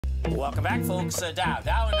Welcome back, folks.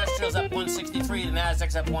 Dow Industrial's up 163, the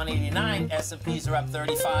Nasdaq's up 189, S&Ps are up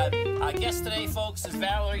 35. Our guest today, folks, is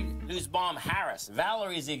Valarie Nussbaum-Harris.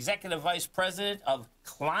 Valarie is the Executive Vice President of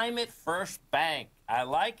Climate First Bank. I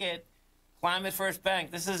like it. Climate First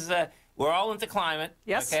Bank. This is, we're all into climate.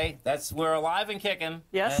 Yes. Okay? We're alive and kicking.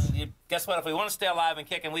 Yes. And guess what? If we want to stay alive and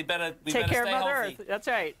kicking, we better take care stay of Mother healthy. Earth. That's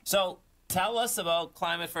right. So tell us about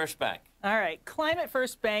Climate First Bank. All right. Climate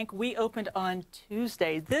First Bank, we opened on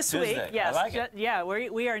Tuesday. This week, yes. I like it. Yeah,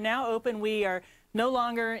 we are now open. We are no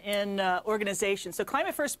longer in organization. So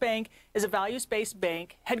Climate First Bank is a values-based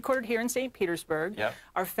bank headquartered here in St. Petersburg. Yep.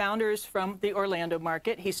 Our founder's from the Orlando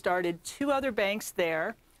market. He started 2 other banks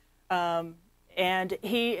there. And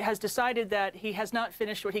he has decided that he has not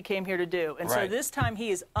finished what he came here to do. And so this time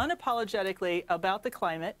he is unapologetically about the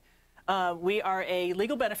climate. We are a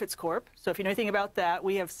legal benefits corp. So if you know anything about that,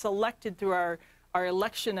 we have selected through our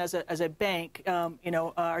election as a bank,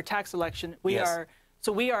 our tax election, we are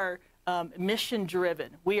mission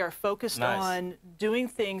driven. We are focused on doing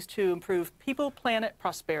things to improve people, planet,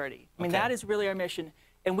 prosperity. I mean, that is really our mission.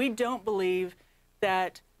 And we don't believe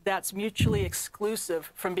that that's mutually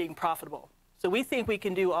exclusive from being profitable. So we think we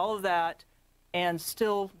can do all of that and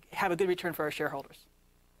still have a good return for our shareholders.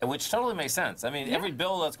 Which totally makes sense. I mean, every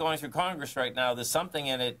bill that's going through Congress right now, there's something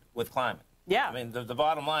in it with climate. Yeah. I mean, the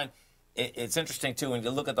bottom line, it's interesting, too, when you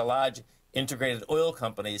look at the large integrated oil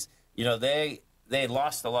companies, you know, they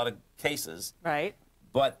lost a lot of cases. Right.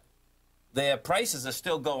 But their prices are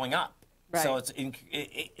still going up. Right. So,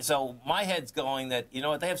 so my head's going that, you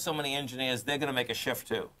know what, they have so many engineers, they're going to make a shift,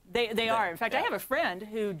 too. They are. In fact, I have a friend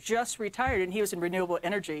who just retired, and he was in renewable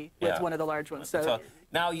energy with one of the large ones. So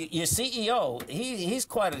now, your CEO, he's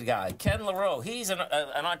quite a guy. Ken LaRoe, he's an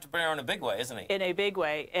entrepreneur in a big way, isn't he? In a big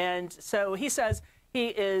way. And so he says he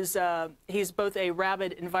is he's both a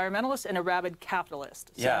rabid environmentalist and a rabid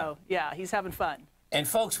capitalist. So, yeah, he's having fun. And,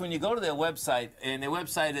 folks, when you go to their website, and their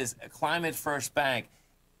website is Climate First Bank,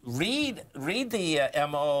 read the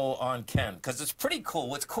MO on Ken, because it's pretty cool.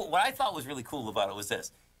 What I thought was really cool about it was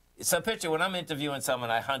this. It's a picture, when I'm interviewing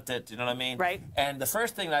someone, I hunt it, you know what I mean? Right. And the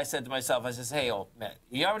first thing that I said to myself, I said, hey, old man,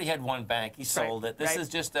 he already had one bank, he sold it. This is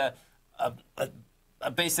just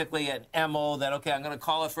basically an MO that, okay, I'm going to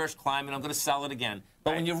call it First Climate, I'm going to sell it again.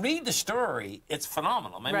 But when you read the story, it's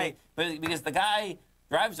phenomenal. I mean, because the guy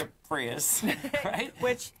drives a Prius, right?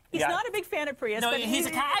 Which he's not a big fan of Prius. No, but he's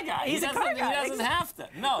a car guy. He's a car guy. He doesn't have to.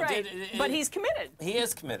 No, but he's committed. He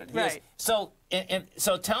is committed. Right. So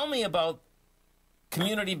tell me about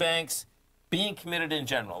community banks being committed in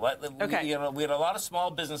general. Okay. You know, we had a lot of small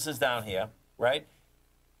businesses down here, right?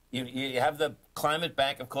 You have the Climate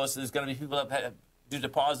Bank, of course. There's going to be people that do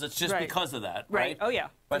deposits just because of that, right? Oh yeah.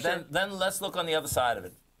 But then let's look on the other side of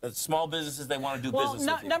it. The small businesses, they want to do business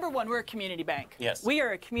with you. Number one, we're a community bank. Yes. We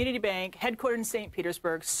are a community bank headquartered in St.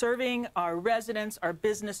 Petersburg, serving our residents, our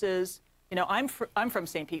businesses. You know, I'm from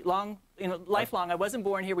St. Pete, lifelong. I wasn't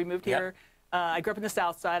born here. We moved here. I grew up in the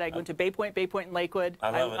South Side. I went to Bay Point, and Lakewood.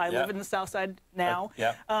 I live in the South Side now.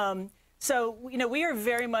 So, you know, we are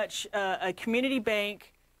very much a community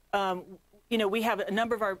bank. You know, we have a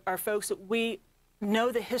number of our folks that we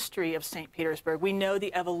know the history of St. Petersburg. We know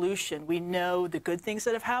the evolution. We know the good things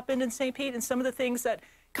that have happened in St. Pete and some of the things that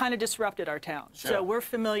kind of disrupted our town. Sure. So we're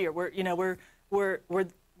familiar. We're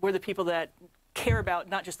the people that care about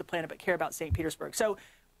not just the planet, but care about St. Petersburg. So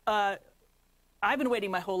I've been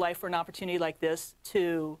waiting my whole life for an opportunity like this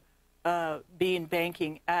to be in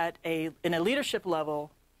banking in a leadership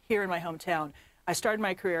level here in my hometown. I started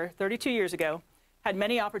my career 32 years ago, had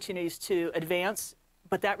many opportunities to advance,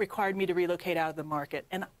 but that required me to relocate out of the market.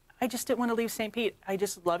 And I just didn't want to leave St. Pete. I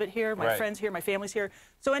just love it here. My friends here, my family's here.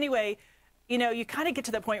 So anyway, you know, you kind of get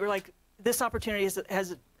to that point where, like, this opportunity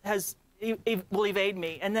will evade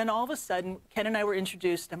me. And then all of a sudden, Ken and I were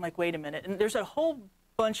introduced. I'm like, wait a minute. And there's a whole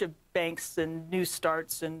bunch of banks and new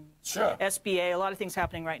starts and SBA, a lot of things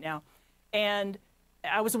happening right now. And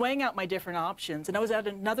I was weighing out my different options. And I was at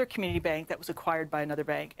another community bank that was acquired by another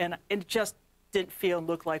bank. And it just didn't feel and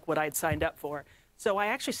look like what I'd signed up for. So I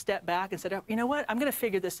actually stepped back and said, oh, you know what, I'm going to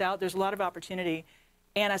figure this out. There's a lot of opportunity.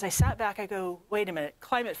 And as I sat back, I go, wait a minute,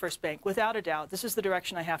 Climate First Bank, without a doubt, this is the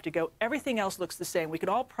direction I have to go. Everything else looks the same. We could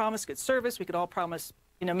all promise good service. We could all promise,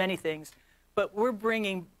 you know, many things. But we're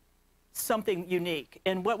bringing something unique.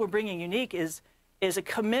 And what we're bringing unique is a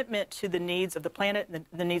commitment to the needs of the planet and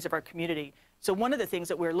the needs of our community. So one of the things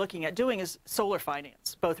that we're looking at doing is solar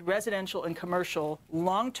finance, both residential and commercial,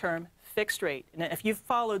 long-term, fixed rate. And if you've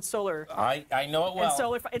followed solar, I know it well. And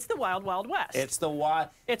solar, it's the wild, wild west. It's the wild.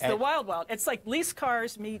 It's the wild, wild. It's like leased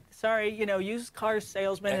cars meet, used car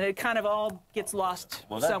salesmen, and it kind of all gets lost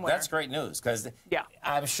somewhere. That's great news, because yeah.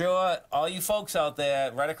 I'm sure all you folks out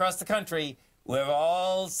there right across the country, we've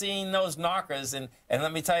all seen those knockers, and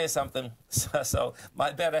let me tell you something. So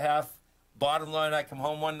my better half, bottom line, I come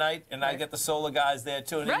home one night and I get the solar guys there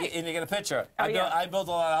too, and, and you get a picture. I built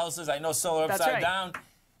a lot of houses. I know solar upside down,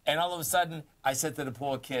 and all of a sudden I said to the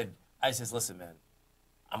poor kid, I says, "Listen, man,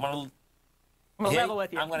 I'm gonna level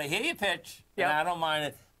with you. I'm gonna hear you pitch, and I don't mind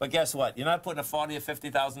it. But guess what? You're not putting a $40,000 or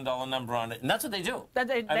 $50,000 number on it, and that's what they do.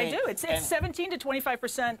 They do. It's 17 to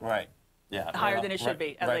 25%. Right. Yeah. Higher than it should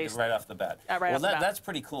be, at least. Right off the bat. That's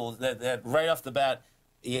pretty cool. That right off the bat,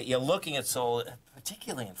 you're looking at solar,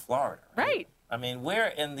 particularly in Florida. Right. I mean, we're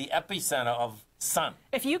in the epicenter of sun.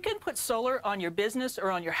 If you can put solar on your business or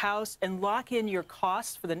on your house and lock in your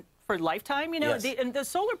costs for lifetime, and the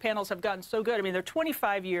solar panels have gotten so good. I mean, they're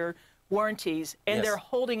 25-year warranties, and they're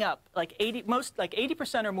holding up like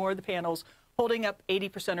 80% or more of the panels holding up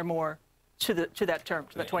 80% or more to that term,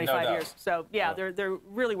 to the 25 years. So yeah, they're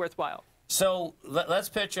really worthwhile. So let's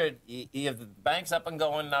picture you have the bank's up and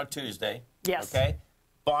going now Tuesday. Yes. Okay.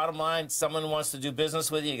 Bottom line, someone wants to do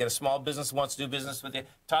business with you. You got a small business who wants to do business with you.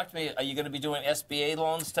 Talk to me. Are you going to be doing SBA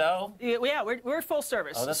loans too? Yeah, we're full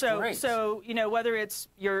service. Oh, that's great. So whether it's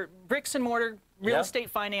your bricks and mortar real estate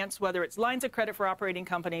finance, whether it's lines of credit for operating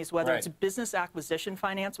companies, whether it's business acquisition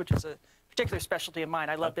finance, which is a particular specialty of mine.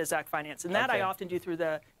 I love BizAc finance, and that I often do through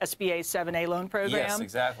the SBA 7A loan program. Yes,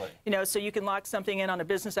 exactly. So you can lock something in on a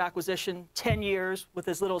business acquisition 10 years with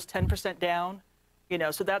as little as 10% down.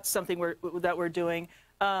 So that's something that we're doing.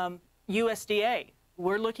 USDA,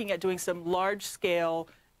 we're looking at doing some large-scale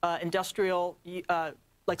industrial,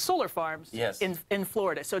 like solar farms in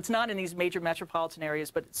Florida. So it's not in these major metropolitan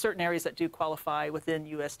areas, but certain areas that do qualify within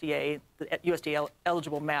USDA, the USDA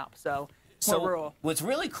eligible map. So more rural. What's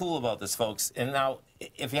really cool about this, folks, and now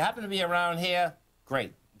if you happen to be around here,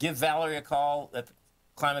 great. Give Valarie a call at the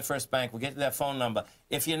Climate First Bank. We'll get to that phone number.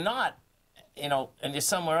 If you're not, and you're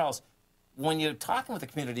somewhere else, when you're talking with a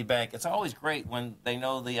community bank, it's always great when they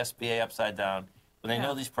know the SBA upside down, when they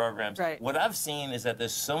know these programs. Right. What I've seen is that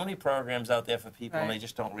there's so many programs out there for people, and they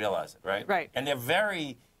just don't realize it, right? Right. And they're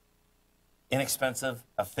very inexpensive,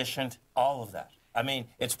 efficient, all of that. I mean,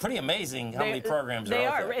 it's pretty amazing how many programs are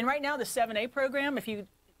out there. And right now, the 7A program,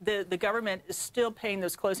 the government is still paying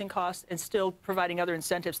those closing costs and still providing other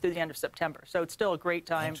incentives through the end of September. So it's still a great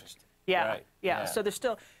time. Interesting. Yeah. Right. Yeah. So there's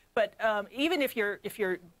still, but even if you're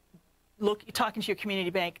talking to your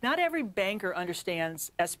community bank, not every banker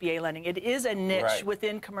understands SBA lending. It is a niche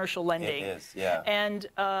within commercial lending. It is, yeah. And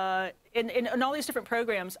in all these different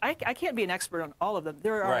programs, I can't be an expert on all of them.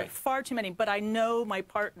 There are far too many, but I know my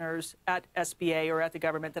partners at SBA or at the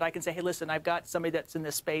government that I can say, hey, listen, I've got somebody that's in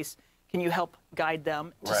this space. Can you help guide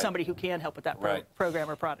them to somebody who can help with that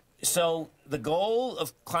program or product? So the goal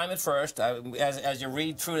of Climate First, as you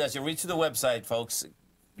read through the website, folks,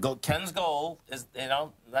 Ken's goal is,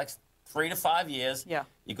 next 3 to 5 years. Yeah.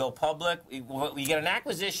 You go public. We get an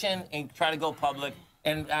acquisition and try to go public.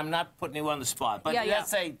 And I'm not putting you on the spot, but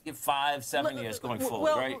let's say 5, 7 years going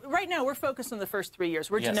forward, right? Right now we're focused on the first 3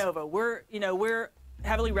 years. We're de novo. We're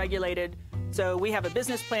heavily regulated, so we have a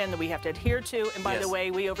business plan that we have to adhere to. And by the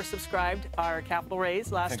way, we oversubscribed our capital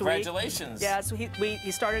raise last week. Congratulations! Yeah, so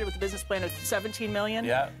he started with a business plan of $17 million.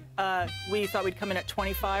 Yeah. We thought we'd come in at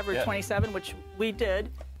 25 or 27, which we did.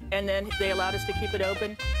 And then they allowed us to keep it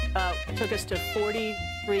open. Took us to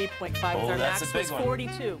 43.5. Our max was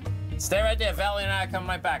 42. Stay right there. Valarie and I are coming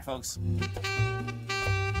right back, folks.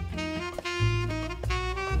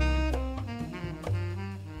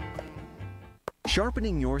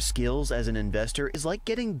 Sharpening your skills as an investor is like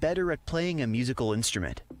getting better at playing a musical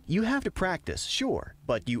instrument. You have to practice, sure,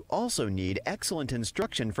 but you also need excellent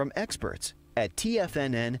instruction from experts. At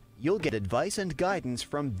TFNN, you'll get advice and guidance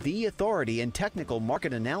from the authority in technical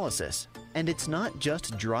market analysis. And it's not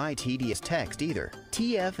just dry, tedious text either.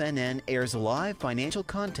 TFNN airs live financial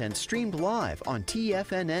content streamed live on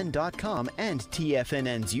TFNN.com and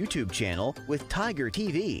TFNN's YouTube channel with Tiger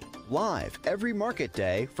TV, live every market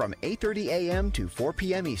day from 8:30 a.m. to 4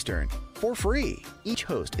 p.m. Eastern, for free. Each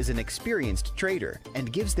host is an experienced trader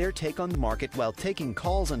and gives their take on the market while taking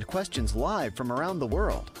calls and questions live from around the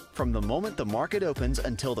world. From the moment the market opens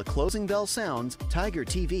until the closing bell sounds, Tiger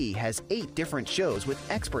TV has 8 different shows with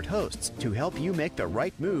expert hosts to help you make the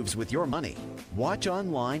right moves with your money. Watch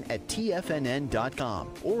online at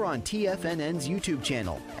TFNN.com or on TFNN's YouTube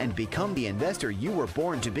channel and become the investor you were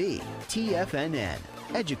born to be. TFNN,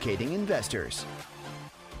 educating investors.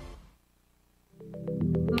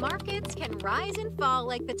 Mark markets can rise and fall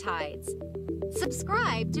like the tides.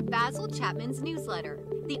 Subscribe to Basil Chapman's newsletter,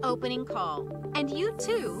 The Opening Call, and you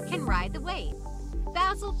too can ride the wave.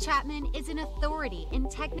 Basil Chapman is an authority in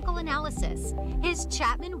technical analysis. His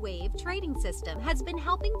Chapman Wave trading system has been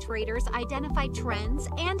helping traders identify trends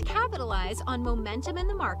and capitalize on momentum in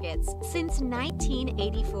the markets since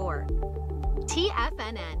 1984.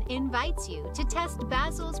 TFNN invites you to test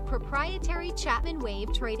Basil's proprietary Chapman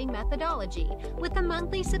Wave trading methodology with a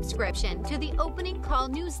monthly subscription to the Opening Call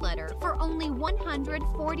newsletter for only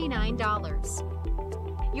 $149.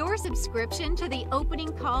 Your subscription to the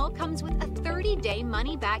Opening Call comes with a 30-day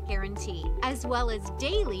money-back guarantee, as well as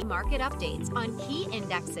daily market updates on key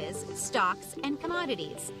indexes, stocks, and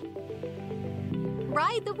commodities.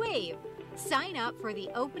 Ride the wave. Sign up for the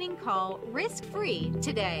Opening Call risk-free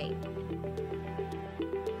today.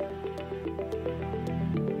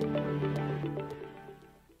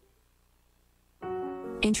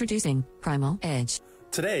 Introducing Primal Edge.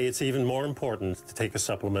 Today, it's even more important to take a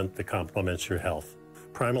supplement that complements your health.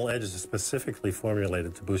 Primal Edge is specifically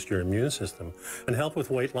formulated to boost your immune system and help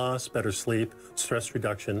with weight loss, better sleep, stress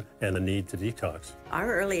reduction, and the need to detox.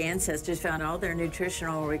 Our early ancestors found all their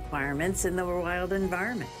nutritional requirements in the wild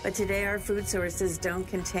environment. But today, our food sources don't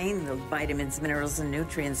contain the vitamins, minerals, and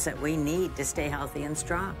nutrients that we need to stay healthy and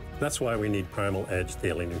strong. That's why we need Primal Edge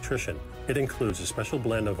Daily Nutrition. It includes a special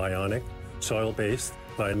blend of ionic, soil-based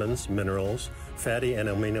vitamins, minerals, fatty and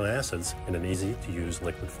amino acids in an easy-to-use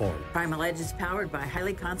liquid form. Primal Edge is powered by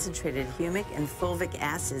highly concentrated humic and fulvic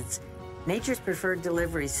acids, nature's preferred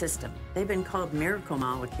delivery system. They've been called miracle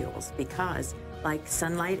molecules because, like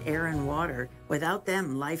sunlight, air, and water, without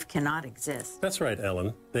them, life cannot exist. That's right,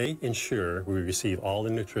 Ellen. They ensure we receive all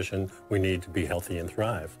the nutrition we need to be healthy and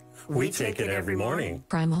thrive. We take it every morning.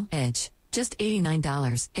 Primal Edge. Just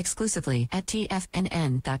 $89 exclusively at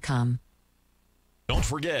TFNN.com. Don't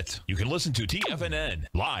forget, you can listen to TFNN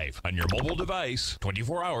live on your mobile device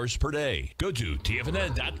 24 hours per day. Go to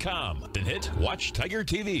TFNN.com, then hit Watch Tiger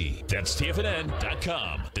TV. That's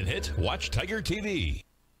TFNN.com, then hit Watch Tiger TV.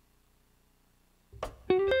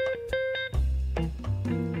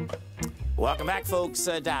 Welcome back, folks.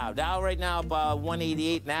 Dow right now up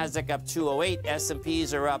 188, Nasdaq up 208,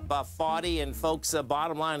 S&Ps are up 40, and folks,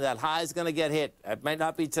 bottom line, that high is going to get hit. It might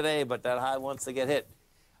not be today, but that high wants to get hit.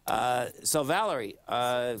 So, Valarie,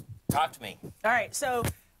 talk to me. All right. So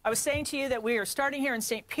I was saying to you that we are starting here in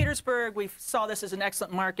St. Petersburg. We saw this as an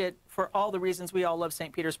excellent market for all the reasons we all love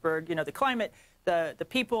St. Petersburg. You know, the climate, the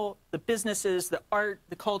people, the businesses, the art,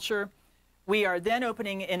 the culture. We are then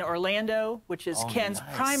opening in Orlando, which is Ken's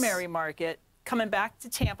primary market, coming back to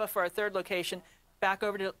Tampa for our third location, back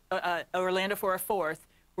over to Orlando for our fourth.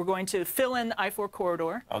 We're going to fill in the I-4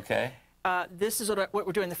 corridor. Okay. This is what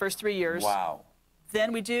we're doing the first 3 years. Wow.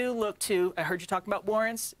 Then we do look to, I heard you talking about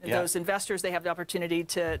warrants. Yeah. Those investors, they have the opportunity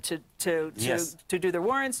to do their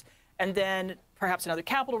warrants, and then perhaps another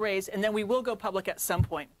capital raise, and then we will go public at some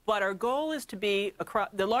point. But our goal is to be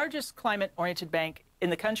the largest climate-oriented bank in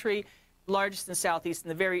the country, largest in the Southeast in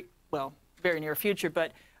the very near future.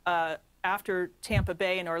 But after Tampa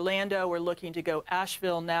Bay and Orlando, we're looking to go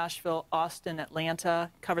Asheville, Nashville, Austin,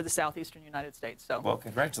 Atlanta, cover the southeastern United States. So, well,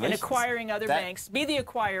 congratulations. And acquiring other banks. Be the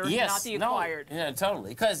acquirer, not the acquired. No, yeah,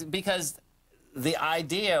 totally. Because the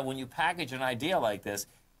idea, when you package an idea like this,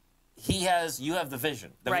 you have the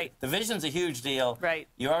vision. Right. The vision's a huge deal. Right.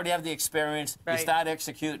 You already have the experience. Right. You start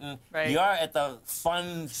executing. Right. You're at the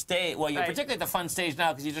fun stage. Well, you're particularly at the fun stage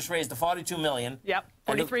now because you just raised the $42 million. Yep.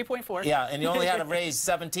 43.4. Yeah, and you only had to raise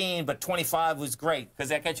 17, but 25 was great because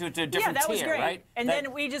that got you into a different tier, was great. Right? And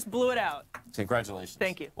then we just blew it out. Congratulations.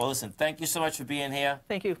 Thank you. Well, listen, thank you so much for being here.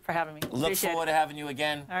 Thank you for having me. Look forward to having you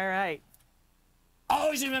again. All right.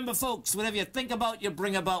 Always remember, folks, whatever you think about, you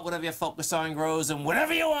bring about. Whatever you focus on grows. And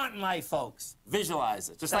whatever you want in life, folks, visualize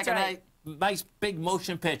it. Just That's like right. a nice big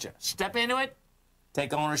motion picture. Step into it,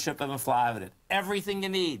 take ownership of it, and fly with it. Everything you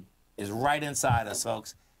need is right inside us,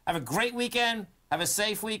 folks. Have a great weekend. Have a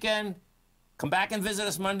safe weekend. Come back and visit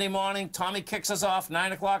us Monday morning. Tommy kicks us off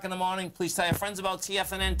 9 o'clock in the morning. Please tell your friends about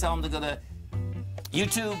TFNN. Tell them to go to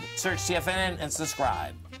YouTube, search TFNN, and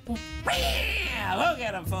subscribe. Look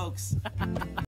at them, folks.